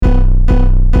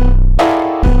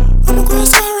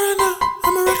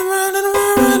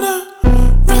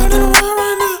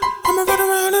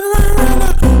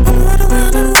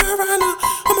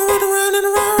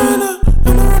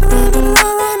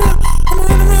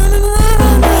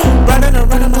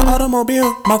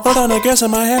automobile. My foot on the gas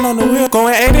and my hand on the wheel.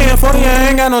 Going 80 and 40, I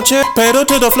ain't got no chip. Pedal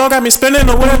to the floor, got me spinning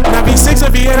the whip. Now V6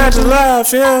 and V8, I just love how I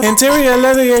feel. Interior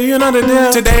leather, yeah, you know the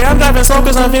deal. Today I'm driving slow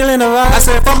cause I'm feeling the vibe. I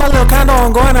said, fuck my little condo,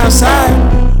 I'm going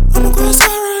outside.